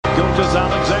is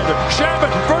Alexander.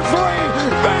 Shabbat for three.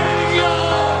 Bingo!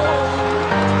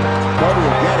 Butler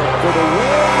will get it for the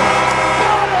win.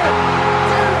 Got it!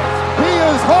 He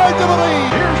is hard to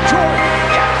believe. Here's Jordan.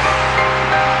 Yes!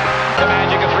 The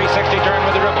Magic, a 360 turn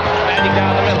with the dribble. Magic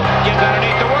down the middle. Gives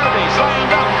underneath the Worthy.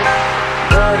 Slam dunk.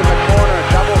 Third in the corner.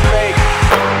 Double fake.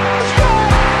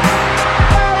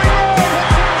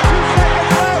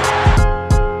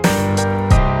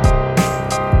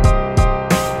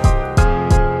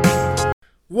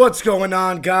 What's going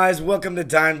on, guys? Welcome to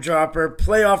Dime Dropper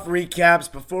Playoff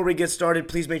Recaps. Before we get started,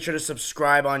 please make sure to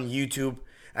subscribe on YouTube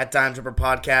at Dime Dropper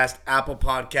Podcast, Apple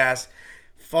Podcasts.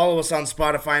 Follow us on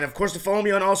Spotify, and of course to follow me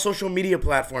on all social media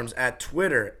platforms at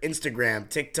Twitter, Instagram,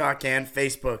 TikTok, and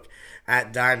Facebook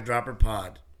at Dime Dropper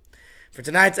Pod. For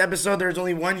tonight's episode, there's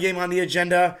only one game on the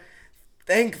agenda.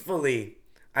 Thankfully,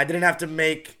 I didn't have to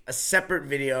make a separate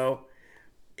video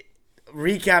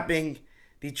recapping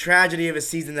the tragedy of a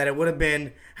season that it would have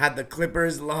been had the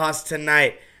Clippers lost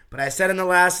tonight. But I said in the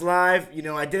last live,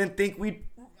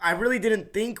 I really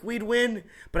didn't think we'd win,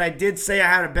 but I did say I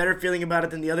had a better feeling about it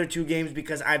than the other two games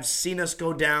because I've seen us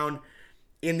go down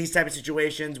in these type of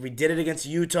situations. We did it against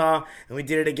Utah, and we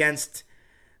did it against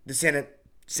the San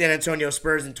Antonio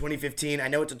Spurs in 2015. I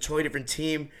know it's a totally different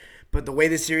team, but the way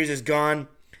this series has gone,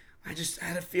 I just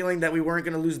had a feeling that we weren't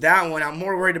going to lose that one. I'm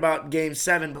more worried about Game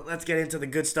 7, but let's get into the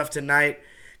good stuff tonight.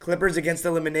 Clippers against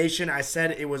elimination. I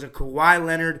said it was a Kawhi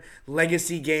Leonard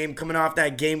legacy game coming off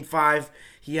that Game 5.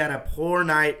 He had a poor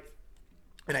night,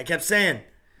 and I kept saying,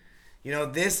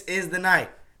 this is the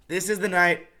night. This is the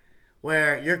night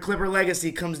where your Clipper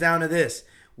legacy comes down to this.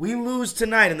 We lose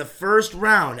tonight in the first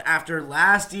round after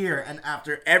last year and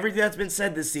after everything that's been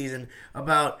said this season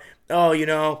about,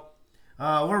 we're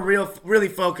really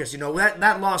focused.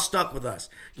 That loss stuck with us.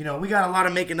 We got a lot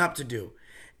of making up to do.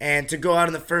 And to go out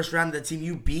in the first round of the team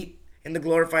you beat in the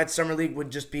glorified Summer League would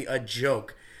just be a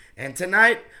joke. And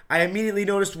tonight, I immediately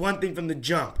noticed one thing from the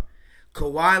jump.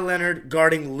 Kawhi Leonard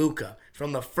guarding Luka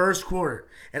from the first quarter.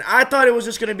 And I thought it was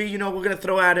just going to be, we're going to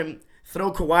throw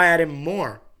Kawhi at him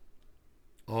more.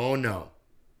 Oh no.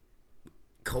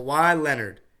 Kawhi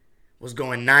Leonard was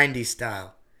going 90s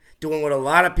style. Doing what a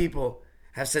lot of people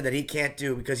have said that he can't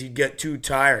do because he'd get too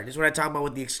tired. This is what I talk about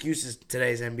with the excuses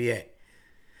today's NBA.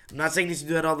 I'm not saying he needs to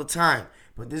do that all the time,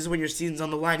 but this is when your season's on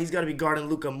the line. He's got to be guarding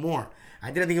Luka more. I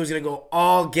didn't think he was going to go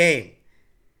all game.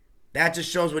 That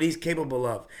just shows what he's capable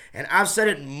of. And I've said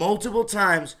it multiple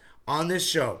times on this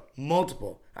show.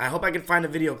 Multiple. I hope I can find a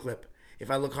video clip if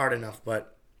I look hard enough.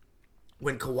 But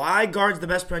when Kawhi guards the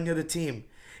best player on the other team,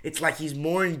 it's like he's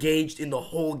more engaged in the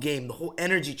whole game. The whole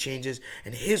energy changes,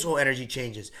 and his whole energy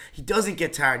changes. He doesn't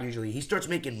get tired usually. He starts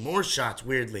making more shots,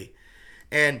 weirdly.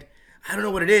 And I don't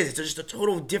know what it is. It's just a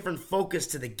total different focus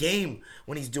to the game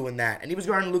when he's doing that. And he was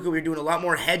guarding Luka. We were doing a lot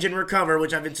more hedge and recover,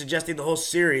 which I've been suggesting the whole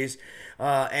series.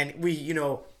 And we,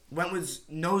 went with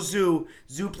no Zoo.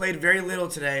 Zoo played very little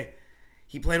today.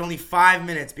 He played only 5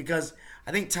 minutes because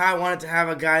I think Ty wanted to have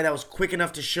a guy that was quick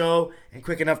enough to show and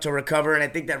quick enough to recover. And I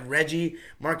think that Reggie,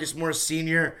 Marcus Morris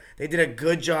Sr., they did a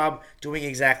good job doing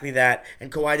exactly that.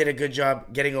 And Kawhi did a good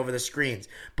job getting over the screens.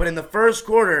 But in the first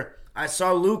quarter, I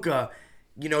saw Luka.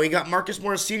 He got Marcus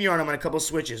Morris Sr. on him on a couple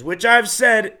switches, which I've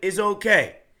said is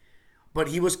okay. But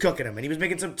he was cooking him, and he was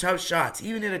making some tough shots. He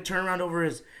even did a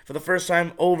turnaround for the first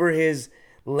time over his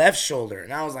left shoulder.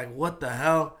 And I was like, what the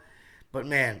hell? But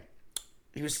man,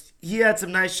 he had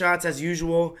some nice shots as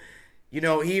usual. He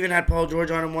even had Paul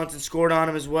George on him once and scored on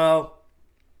him as well,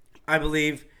 I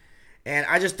believe. And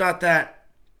I just thought that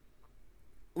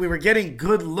we were getting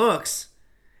good looks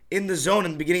in the zone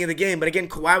in the beginning of the game. But again,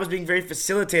 Kawhi was being very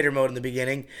facilitator mode in the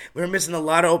beginning. We were missing a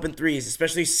lot of open threes,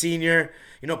 especially Senior.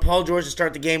 Paul George to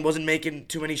start the game wasn't making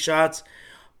too many shots.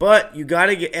 But you got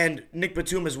to get, and Nick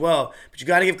Batum as well, but you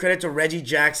got to give credit to Reggie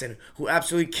Jackson, who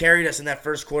absolutely carried us in that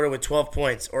first quarter with 12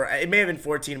 points. Or it may have been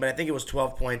 14, but I think it was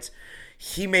 12 points.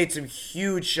 He made some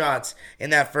huge shots in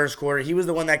that first quarter. He was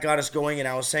the one that got us going, and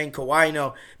I was saying,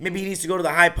 Kawhi, maybe he needs to go to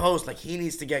the high post. Like, he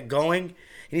needs to get going.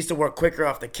 He needs to work quicker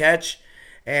off the catch.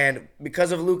 And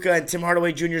because of Luka and Tim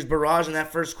Hardaway Jr.'s barrage in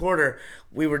that first quarter,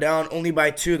 we were down only by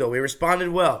 2, though. We responded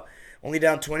well. Only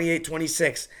down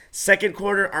 28-26. Second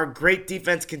quarter, our great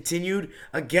defense continued.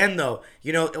 Again, though,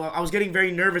 I was getting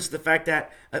very nervous at the fact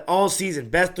that all season,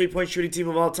 best three-point shooting team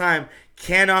of all time,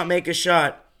 cannot make a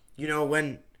shot,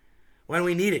 when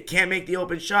we need it. Can't make the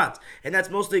open shots. And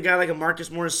that's mostly a guy like a Marcus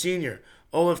Morris Sr.,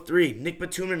 0 of 3. Nick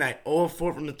Batum tonight, 0 of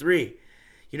 4 from the 3.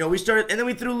 We started, and then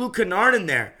we threw Luke Kennard in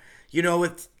there. He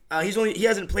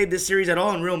hasn't played this series at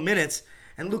all in real minutes,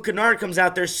 and Luke Kennard comes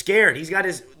out there scared. He's got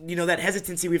his, that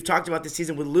hesitancy we've talked about this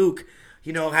season with Luke.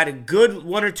 had a good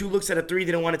 1 or 2 looks at a 3,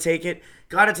 didn't want to take it.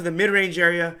 Got into the mid-range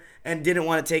area and didn't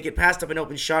want to take it. Passed up an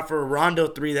open shot for a Rondo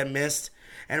 3 that missed.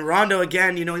 And Rondo,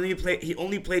 again, he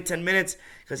only played 10 minutes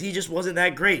because he just wasn't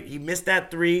that great. He missed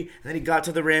that 3, and then he got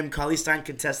to the rim. Cauley-Stein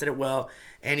contested it well,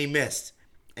 and he missed.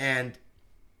 And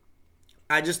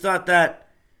I just thought that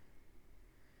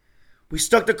we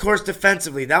stuck the course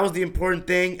defensively. That was the important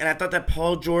thing, and I thought that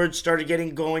Paul George started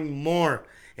getting going more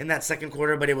in that second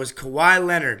quarter, but it was Kawhi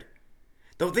Leonard.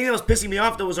 The thing that was pissing me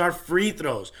off, though, was our free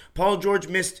throws. Paul George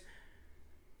missed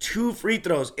 2 free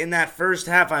throws in that first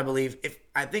half, I believe.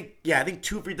 I think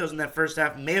 2 free throws in that first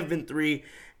half, may have been 3,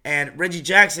 and Reggie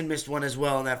Jackson missed 1 as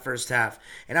well in that first half.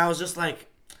 And I was just like,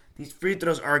 these free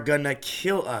throws are gonna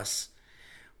kill us.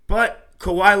 But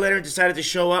Kawhi Leonard decided to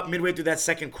show up midway through that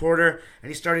second quarter, and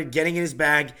he started getting in his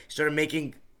bag. He started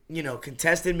making,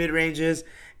 contested mid-ranges,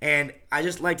 and I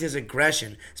just liked his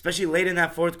aggression. Especially late in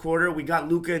that fourth quarter, we got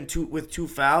Luka with 2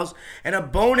 fouls, and a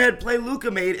bonehead play Luka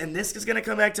made, and this is going to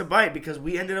come back to bite because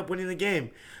we ended up winning the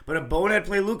game. But a bonehead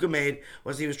play Luka made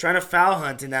was he was trying to foul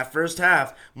hunt in that first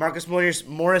half. Marcus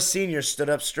Morris Sr. stood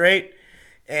up straight,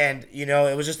 and,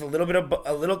 it was just a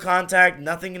little contact,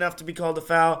 nothing enough to be called a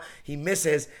foul. He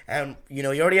misses, and, he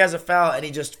already has a foul, and he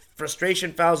just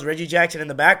frustration fouls Reggie Jackson in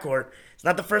the backcourt. It's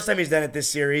not the first time he's done it this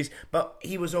series, but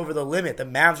he was over the limit. The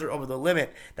Mavs were over the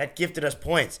limit. That gifted us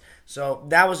points. So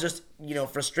that was just,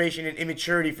 frustration and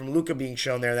immaturity from Luka being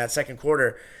shown there in that second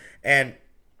quarter. And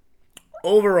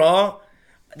overall,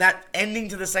 that ending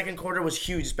to the second quarter was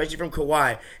huge, especially from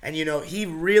Kawhi. And, he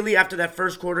really, after that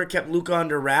first quarter, kept Luka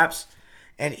under wraps.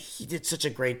 And he did such a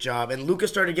great job. And Luka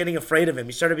started getting afraid of him.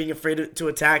 He started being afraid to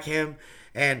attack him.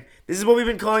 And this is what we've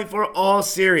been calling for all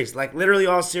series. Like, literally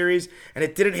all series. And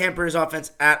it didn't hamper his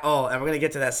offense at all. And we're going to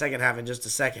get to that second half in just a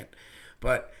second.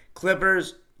 But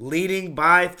Clippers leading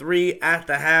by 3 at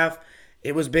the half.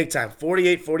 It was big time.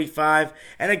 48-45.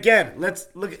 And again,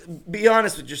 be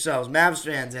honest with yourselves, Mavs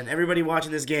fans and everybody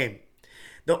watching this game.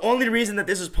 The only reason that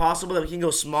this is possible, that we can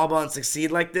go small ball and succeed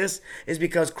like this, is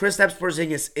because Kristaps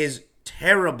Porzingis is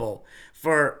terrible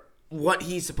for what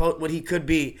he could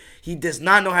be. He does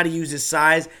not know how to use his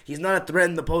size. He's not a threat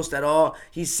in the post at all.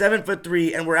 He's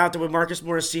 7'3", and we're out there with Marcus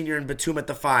Morris Sr. and Batum at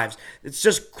the 5s. It's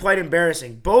just quite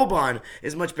embarrassing. Boban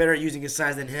is much better at using his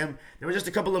size than him. There were just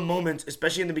a couple of moments,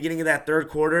 especially in the beginning of that third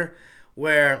quarter,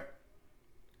 where,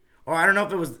 I don't know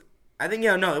if it was,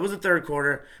 it was the third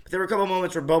quarter, but there were a couple of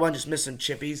moments where Boban just missed some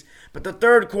chippies. But the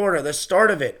third quarter, the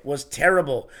start of it, was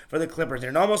terrible for the Clippers. And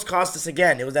it almost cost us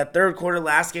again. It was that third quarter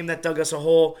last game that dug us a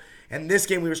hole. And this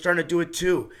game, we were starting to do it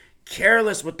too.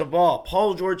 Careless with the ball.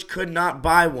 Paul George could not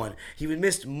buy one. He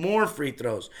missed more free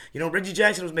throws. Reggie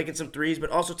Jackson was making some threes, but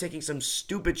also taking some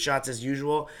stupid shots as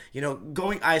usual.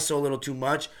 Going ISO a little too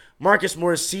much. Marcus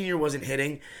Morris Sr. wasn't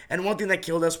hitting. And one thing that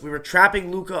killed us, we were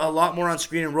trapping Luka a lot more on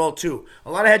screen and roll too.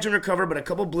 A lot of hedge and recover, but a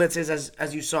couple blitzes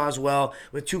as you saw as well,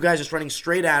 with 2 guys just running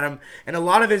straight at him. And a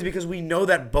lot of it is because we know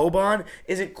that Boban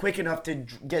isn't quick enough to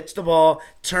get to the ball,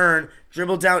 turn,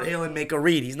 dribble downhill, and make a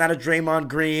read. He's not a Draymond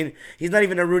Green. He's not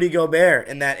even a Rudy Gobert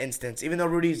in that instance. Even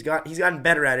though he's gotten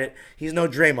better at it, he's no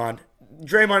Draymond.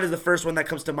 Draymond is the first one that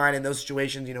comes to mind in those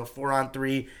situations,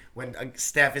 4-on-3, when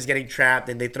Steph is getting trapped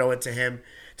and they throw it to him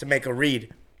to make a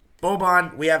read.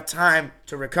 Boban, we have time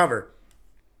to recover.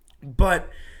 But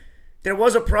there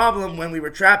was a problem when we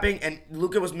were trapping, and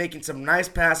Luka was making some nice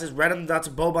passes right on the dot to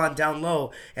Boban down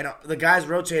low, and the guys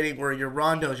rotating were your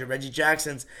Rondos, your Reggie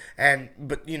Jacksons,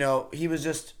 but he was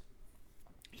just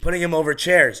putting him over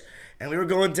chairs. And we were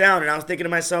going down, and I was thinking to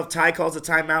myself, Ty calls a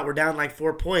timeout. We're down like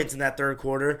 4 points in that third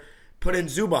quarter. Put in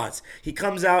Zubats. He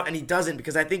comes out and he doesn't,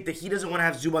 because I think that he doesn't want to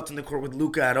have Zubats in the court with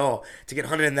Luka at all to get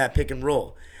hunted in that pick and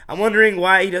roll. I'm wondering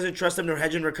why he doesn't trust him to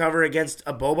hedge and recover against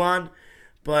a Boban.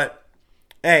 But,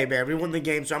 hey, man, we won the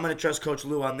game, so I'm going to trust Coach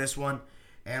Lou on this one.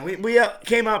 And we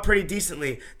came out pretty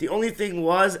decently. The only thing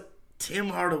was Tim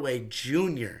Hardaway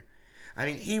Jr. I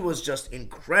mean, he was just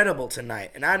incredible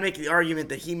tonight. And I'd make the argument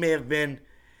that he may have been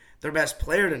their best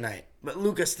player tonight. But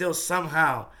Luka still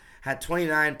somehow had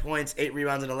 29 points, 8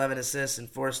 rebounds, and 11 assists, and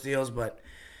 4 steals. But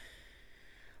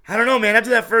I don't know, man.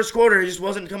 After that first quarter, it just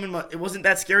wasn't coming. It wasn't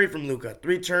that scary from Luka.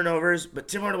 3 turnovers, but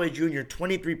Tim Hardaway Jr.,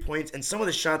 23 points, and some of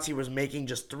the shots he was making,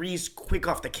 just threes quick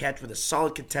off the catch with a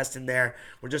solid contest in there,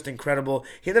 were just incredible.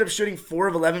 He ended up shooting 4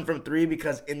 of 11 from 3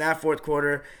 because in that fourth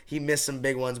quarter, he missed some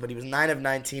big ones, but he was 9 of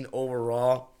 19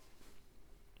 overall,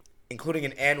 including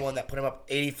an and one that put him up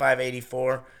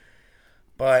 85-84.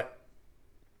 But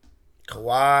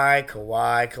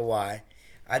Kawhi.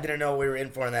 I didn't know what we were in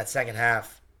for in that second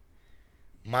half.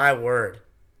 My word.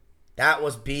 That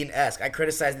was Bean-esque. I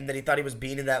criticized him that he thought he was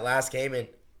Bean in that last game, and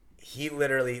he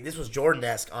literally, this was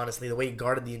Jordan-esque, honestly, the way he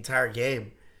guarded the entire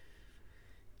game.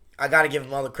 I got to give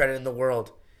him all the credit in the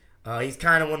world. He's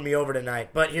kind of won me over tonight.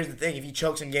 But here's the thing. If he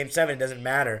chokes in Game 7, it doesn't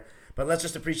matter. But let's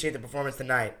just appreciate the performance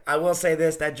tonight. I will say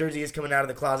this. That jersey is coming out of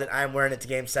the closet. I am wearing it to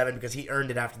Game 7 because he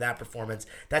earned it after that performance.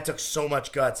 That took so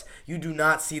much guts. You do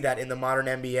not see that in the modern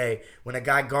NBA. When a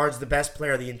guy guards the best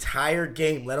player the entire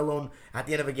game, let alone at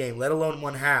the end of a game, let alone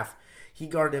one half. He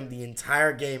guarded him the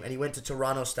entire game, and he went to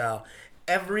Toronto style.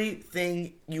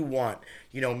 Everything you want.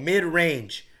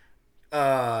 Mid-range.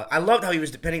 I loved how he was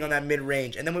depending on that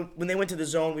mid-range. And then when they went to the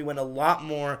zone, we went a lot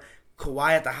more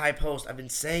Kawhi at the high post. I've been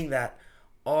saying that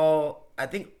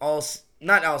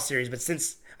not all series, but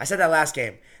since I said that last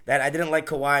game, that I didn't like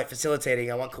Kawhi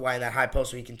facilitating. I want Kawhi in that high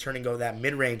post so he can turn and go that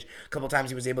mid-range. A couple times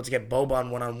he was able to get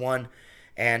Boban one-on-one,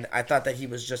 and I thought that he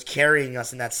was just carrying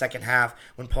us in that second half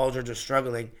when Paul George was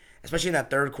struggling, especially in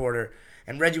that third quarter.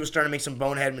 And Reggie was starting to make some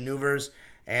bonehead maneuvers,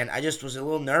 and I just was a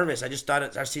little nervous. I just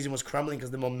thought our season was crumbling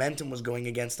because the momentum was going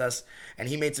against us, and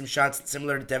he made some shots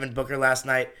similar to Devin Booker last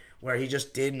night where he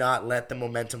just did not let the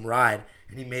momentum ride,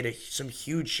 and he made some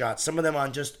huge shots. Some of them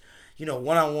on just,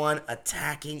 one-on-one,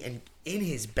 attacking, and in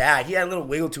his bag. He had a little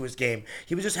wiggle to his game.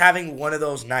 He was just having one of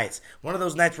those nights. One of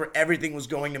those nights where everything was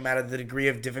going no matter the degree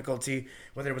of difficulty,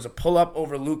 whether it was a pull-up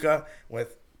over Luka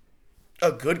with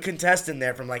a good contest in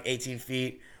there from like 18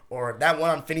 feet, or that one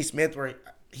on Finney-Smith where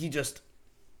he just,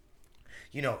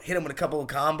 hit him with a couple of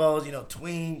combos,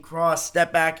 tween, cross,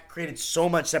 step back, created so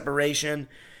much separation.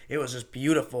 It was just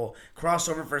beautiful.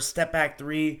 Crossover for a step back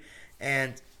three,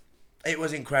 and it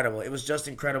was incredible. It was just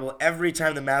incredible. Every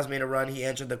time the Mavs made a run, he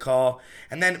answered the call.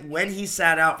 And then when he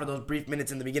sat out for those brief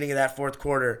minutes in the beginning of that fourth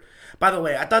quarter, by the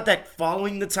way, I thought that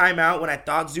following the timeout when I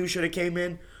thought Zoo should have came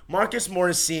in, Marcus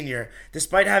Morris Sr.,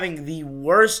 despite having the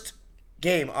worst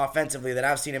game offensively that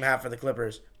I've seen him have for the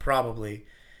Clippers, probably,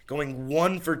 going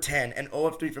 1 for 10 and 0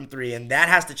 of 3 from 3, and that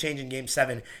has to change in Game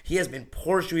 7. He has been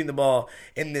poor shooting the ball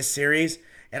in this series,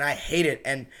 and I hate it.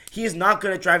 And he is not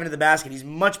good at driving to the basket. He's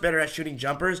much better at shooting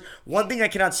jumpers. One thing I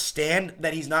cannot stand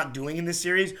that he's not doing in this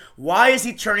series, why is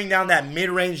he turning down that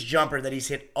mid-range jumper that he's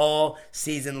hit all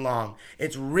season long?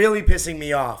 It's really pissing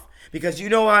me off. Because you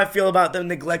know how I feel about them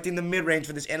neglecting the mid-range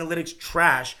for this analytics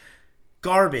trash.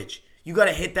 Garbage. You got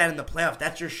to hit that in the playoffs.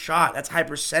 That's your shot. That's high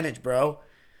percentage, bro.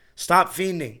 Stop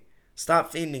fiending.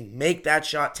 Stop fiending. Make that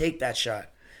shot. Take that shot.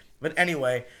 But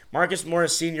anyway, Marcus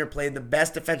Morris Sr. played the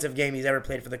best defensive game he's ever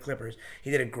played for the Clippers.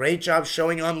 He did a great job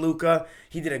showing on Luka.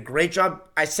 He did a great job.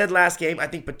 I said last game, I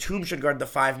think Batum should guard the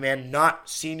 5-man, not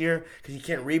Sr., because he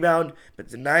can't rebound. But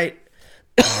tonight,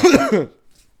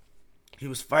 he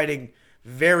was fighting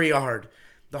very hard.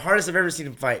 The hardest I've ever seen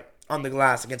him fight on the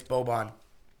glass against Boban.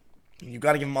 You've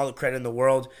got to give him all the credit in the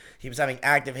world. He was having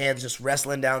active hands just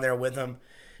wrestling down there with him.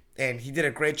 And he did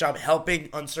a great job helping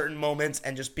on certain moments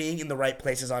and just being in the right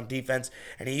places on defense.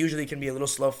 And he usually can be a little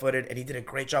slow-footed. And he did a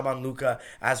great job on Luka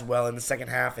as well in the second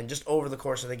half and just over the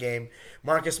course of the game.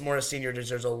 Marcus Morris Sr.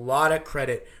 deserves a lot of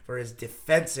credit for his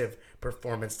defensive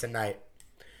performance tonight.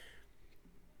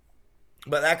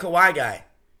 But that Kawhi guy.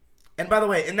 And by the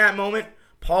way, in that moment,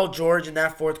 Paul George in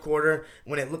that fourth quarter,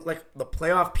 when it looked like the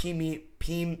playoff P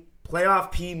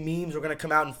memes were going to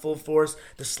come out in full force,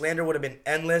 the slander would have been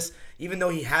endless, even though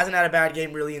he hasn't had a bad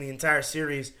game really in the entire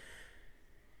series.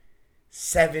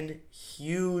 7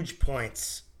 huge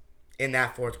points in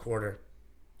that fourth quarter.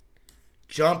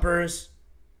 Jumpers.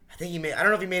 I don't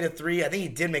know if he made a 3. I think he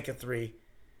did make a 3.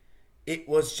 It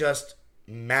was just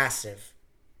massive.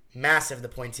 Massive, the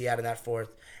points he had in that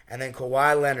fourth. And then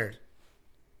Kawhi Leonard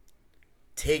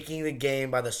taking the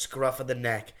game by the scruff of the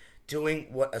neck, doing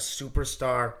what a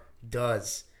superstar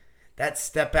does. That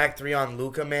step back 3 on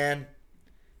Luka, man,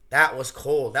 that was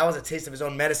cold. That was a taste of his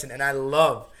own medicine, and I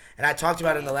talked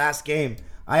about it in the last game,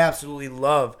 I absolutely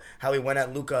love how he went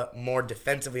at Luka more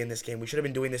defensively in this game. We should have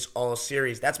been doing this all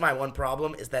series. That's my one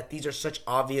problem, is that these are such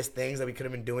obvious things that we could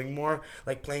have been doing more,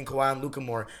 like playing Kawhi and Luka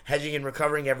more, hedging and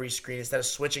recovering every screen instead of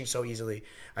switching so easily.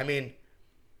 I mean,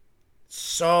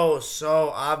 so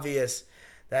obvious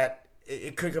that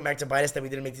it could come back to bite us that we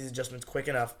didn't make these adjustments quick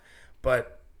enough.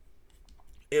 But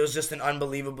it was just an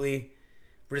unbelievably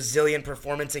resilient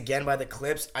performance again by the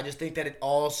Clips. I just think that it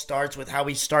all starts with how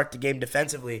we start the game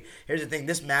defensively. Here's the thing.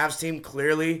 This Mavs team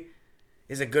clearly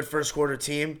is a good first quarter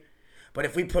team. But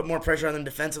if we put more pressure on them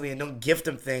defensively and don't gift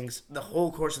them things, the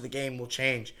whole course of the game will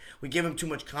change. We give them too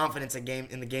much confidence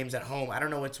in the games at home. I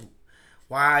don't know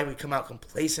why we come out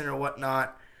complacent or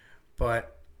whatnot,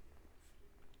 but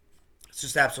it's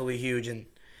just absolutely huge. And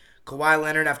Kawhi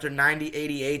Leonard, after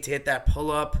 90-88 to hit that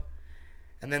pull-up,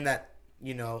 and then that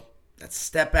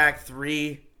step-back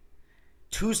 3,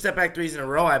 2 step-back 3s in a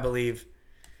row, I believe.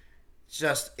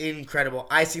 just incredible.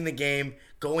 Icing the game,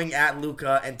 going at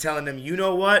Luka and telling him, you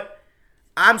know what?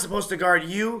 I'm supposed to guard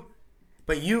you,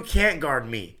 but you can't guard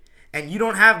me. And you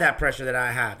don't have that pressure that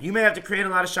I have. You may have to create a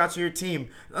lot of shots for your team.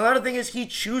 A lot of the thing is he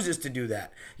chooses to do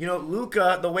that. You know,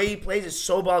 Luka, the way he plays is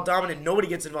so ball dominant. Nobody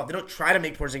gets involved. They don't try to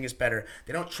make Porzingis better.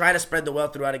 They don't try to spread the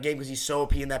wealth throughout a game because he's so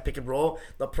OP in that pick and roll.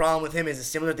 The problem with him is a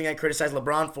similar thing I criticize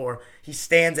LeBron for. He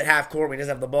stands at half court when he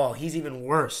doesn't have the ball. He's even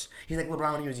worse. He's like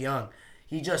LeBron when he was young.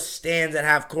 He just stands at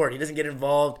half court. He doesn't get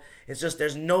involved. It's just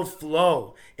there's no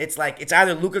flow. It's like it's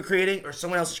either Luka creating or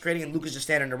someone else is creating and Luka's just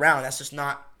standing around. That's just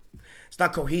not. It's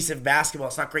not cohesive basketball.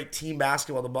 It's not great team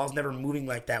basketball. The ball's never moving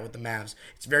like that with the Mavs.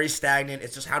 It's very stagnant.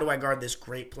 It's just how do I guard this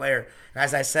great player? And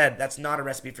as I said, that's not a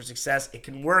recipe for success. It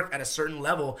can work at a certain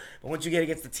level, but once you get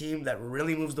against a team that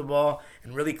really moves the ball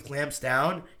and really clamps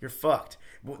down, you're fucked.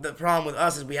 The problem with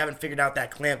us is we haven't figured out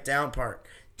that clamp down part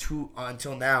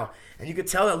until now. And you could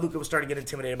tell that Luka was starting to get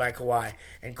intimidated by Kawhi.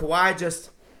 And Kawhi just...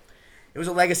 It was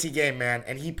a legacy game, man,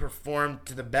 and he performed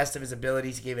to the best of his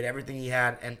abilities. He gave it everything he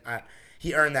had, and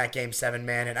he earned that Game 7,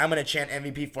 man. And I'm going to chant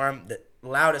MVP for him the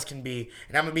loudest can be.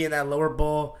 And I'm going to be in that lower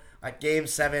bowl at Game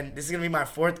 7. This is going to be my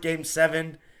 4th Game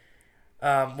 7.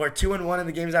 We're 2-1 in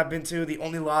the games I've been to. The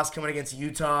only loss coming against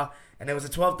Utah. And it was a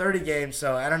 12:30 game,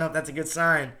 so I don't know if that's a good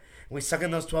sign. We suck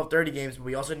in those 12:30 games, but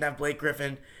we also didn't have Blake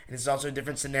Griffin, and it's also a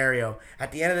different scenario.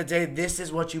 At the end of the day, this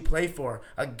is what you play for.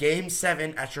 A Game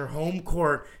 7 at your home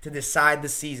court to decide the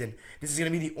season. This is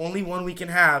going to be the only one we can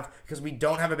have because we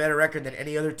don't have a better record than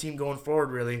any other team going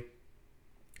forward, really.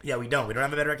 Yeah, we don't. We don't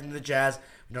have a better record than the Jazz.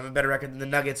 We don't have a better record than the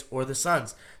Nuggets or the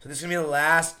Suns. So this is going to be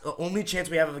the only chance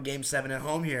we have of a Game 7 at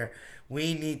home here.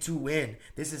 We need to win.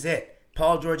 This is it.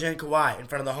 Paul George and Kawhi in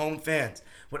front of the home fans.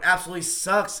 What absolutely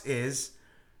sucks is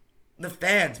the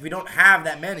fans. We don't have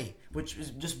that many, which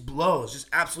just blows, just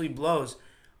absolutely blows.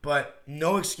 But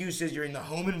no excuses. You're in the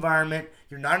home environment.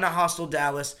 You're not in a hostile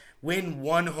Dallas. Win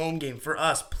one home game for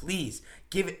us, please.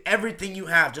 Give it everything you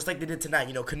have, just like they did tonight.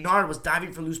 You know, Kennard was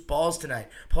diving for loose balls tonight.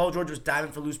 Paul George was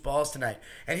diving for loose balls tonight.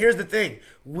 And here's the thing.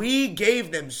 We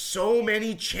gave them so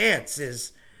many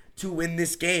chances to win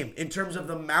this game in terms of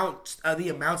the amounts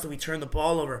that we turned the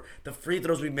ball over, the free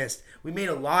throws we missed. We made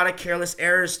a lot of careless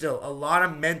errors still, a lot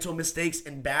of mental mistakes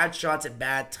and bad shots at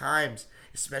bad times,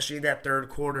 especially in that third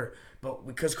quarter. But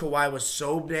because Kawhi was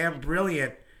so damn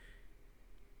brilliant,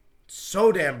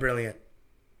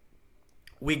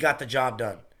 we got the job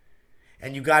done.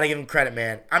 And you got to give him credit,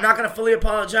 man. I'm not going to fully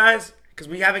apologize because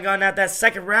we haven't gotten out that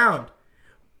second round.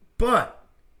 But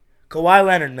Kawhi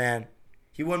Leonard, man,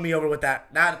 he won me over with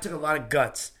that. That took a lot of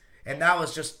guts. And that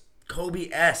was just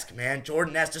Kobe-esque, man.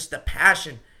 Jordan-esque, just the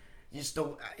passion. He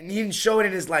didn't show it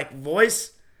in his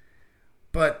voice,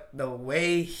 but the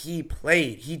way he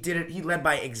played, he did it. He led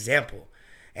by example.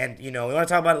 And, you know, we want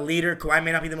to talk about a leader. Kawhi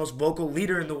may not be the most vocal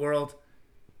leader in the world.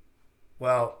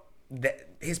 Well,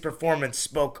 his performance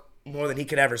spoke more than he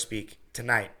could ever speak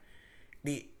tonight.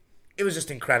 It was just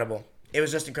incredible.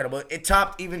 It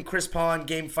topped even Chris Paul in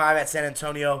Game 5 at San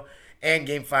Antonio and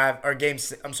Game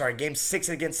 6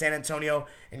 against San Antonio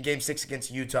and Game 6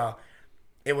 against Utah.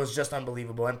 It was just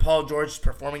unbelievable. And Paul George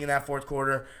performing in that fourth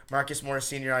quarter. Marcus Morris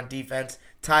Sr. on defense.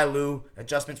 Ty Lue,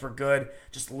 adjustments were good.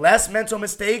 Just less mental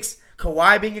mistakes.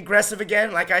 Kawhi being aggressive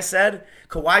again, like I said.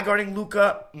 Kawhi guarding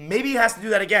Luka. Maybe he has to do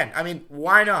that again. I mean,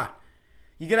 why not?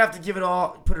 You're going to have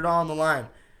to put it all on the line.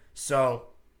 So,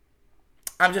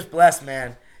 I'm just blessed,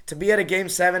 man. To be at a Game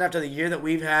 7 after the year that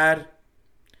we've had,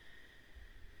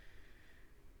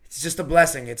 it's just a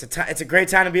blessing. It's a great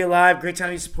time to be alive. Great time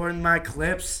to be supporting my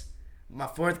Clips. My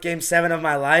 4th Game 7 of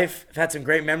my life. I've had some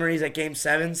great memories at Game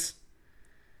 7s.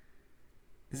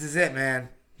 This is it, man.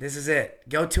 This is it.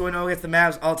 Go 2-0 against the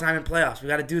Mavs all time in playoffs. We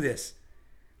got to do this.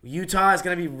 Utah is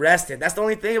going to be rested. That's the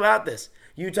only thing about this.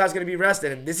 Utah is going to be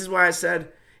rested. And this is why I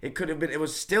said it could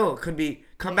be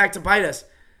come back to bite us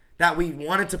that we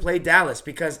wanted to play Dallas.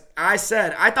 Because I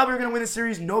thought we were going to win the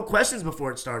series, no questions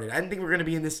before it started. I didn't think we were going to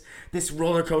be in this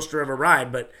roller coaster of a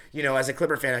ride. But, you know, as a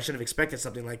Clipper fan, I should have expected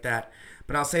something like that.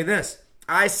 But I'll say this.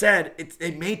 I said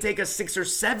it may take us 6 or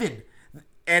 7.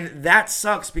 And that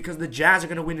sucks because the Jazz are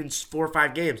going to win in 4 or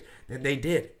 5 games. And they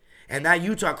did. And that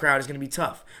Utah crowd is going to be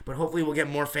tough. But hopefully we'll get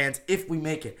more fans if we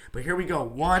make it. But here we go.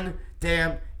 One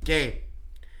damn game.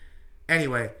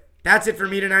 Anyway, that's it for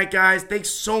me tonight, guys. Thanks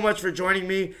so much for joining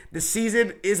me. The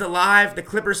season is alive. The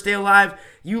Clippers stay alive.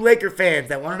 You Laker fans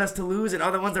that wanted us to lose and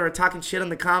all the ones that were talking shit in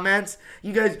the comments.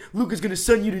 You guys, Luka's going to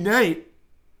sun you tonight.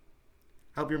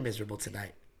 I hope you're miserable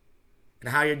tonight. And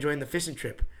how you're enjoying the fishing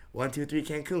trip. 1, 2, 3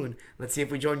 Cancun. Let's see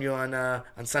if we join you on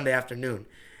Sunday afternoon.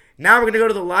 Now we're going to go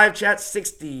to the live chat.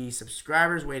 60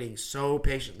 subscribers waiting so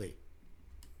patiently.